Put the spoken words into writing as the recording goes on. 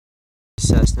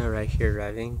Cessna right here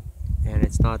revving, and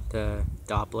it's not the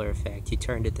Doppler effect. He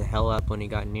turned it the hell up when he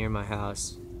got near my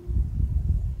house.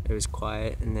 It was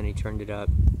quiet, and then he turned it up.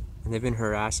 And they've been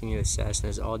harassing me with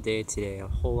Cessnas all day today, a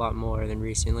whole lot more than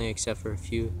recently, except for a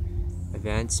few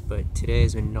events, but today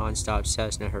has been non-stop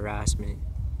Cessna harassment.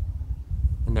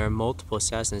 And there are multiple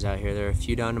Cessnas out here. There are a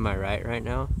few down to my right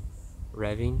now,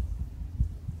 revving.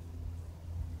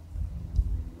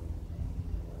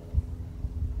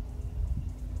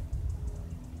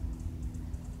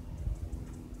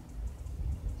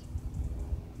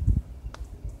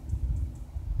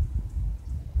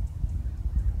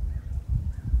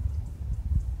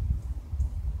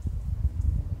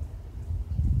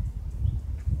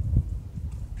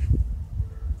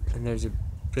 And there's a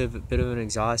bit of an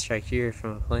exhaust right here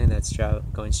from a plane that's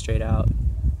going straight out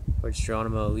towards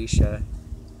Geronimo, Alicia.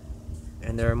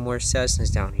 And there are more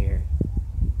Cessnas down here.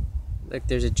 Like,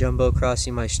 there's a jumbo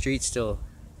crossing my street still.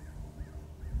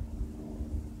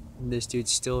 And this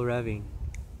dude's still revving.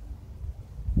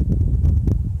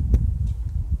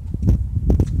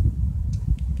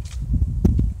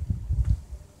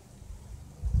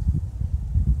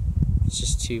 It's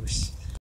just too